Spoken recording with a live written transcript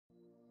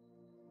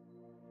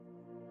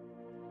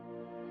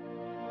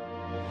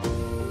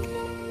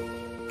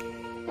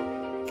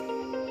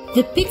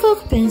The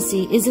peacock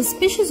pansy is a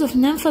species of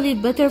nymphalid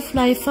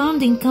butterfly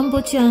found in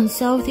Cambodia and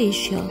South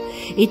Asia.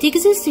 It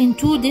exists in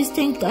two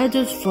distinct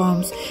adult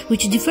forms,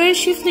 which differ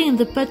chiefly in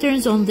the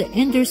patterns on the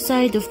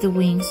underside of the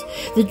wings.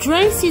 The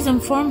dry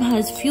season form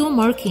has few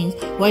markings,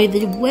 while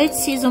the wet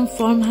season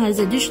form has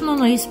additional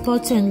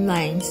eyespots and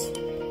lines.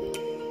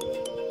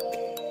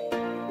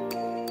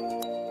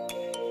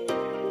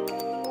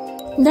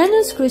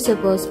 Danaus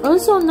chrysippus,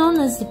 also known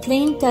as the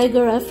plain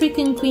tiger,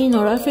 African queen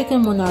or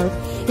African monarch,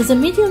 is a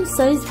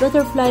medium-sized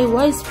butterfly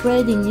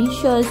widespread in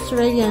Asia,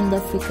 Australia and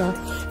Africa.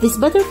 This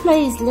butterfly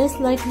is less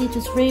likely to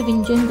thrive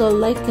in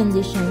jungle-like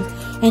conditions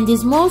and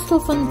is most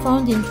often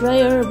found in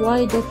drier,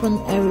 wide-open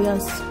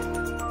areas.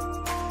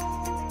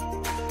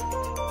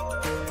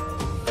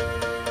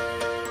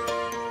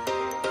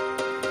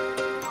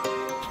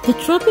 The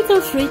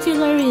tropical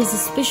fritillary is a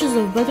species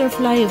of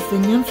butterfly of the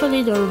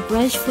nymphalid or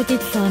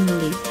brush-footed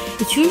family.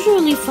 It's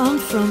usually found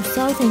from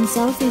South and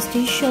Southeast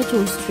Asia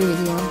to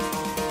Australia.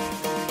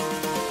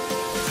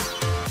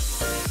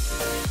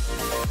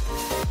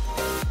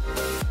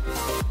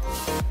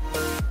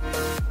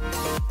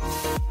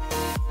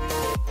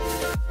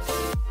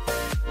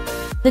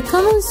 The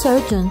common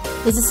surgeon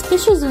is a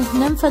species of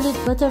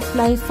nymphalid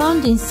butterfly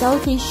found in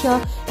South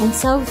Asia and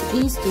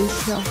Southeast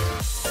Asia.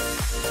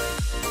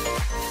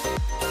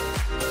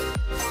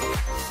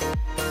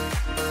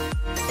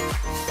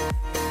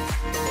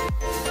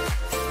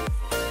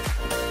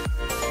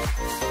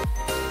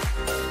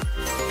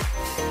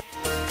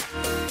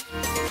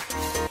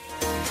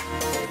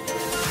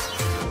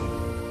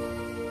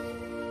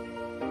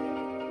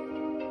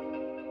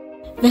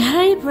 The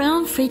high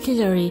brown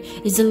fritillary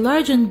is a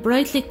large and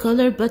brightly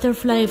colored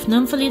butterfly of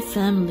nymphalid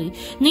family,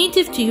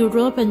 native to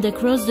Europe and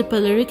across the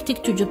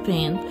Palearctic to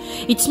Japan.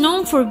 It's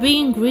known for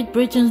being Great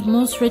Britain's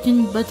most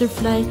threatened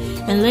butterfly,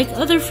 and like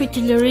other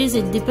fritillaries,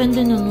 it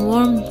depended on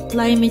warm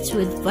climates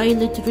with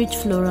violet-rich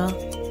flora.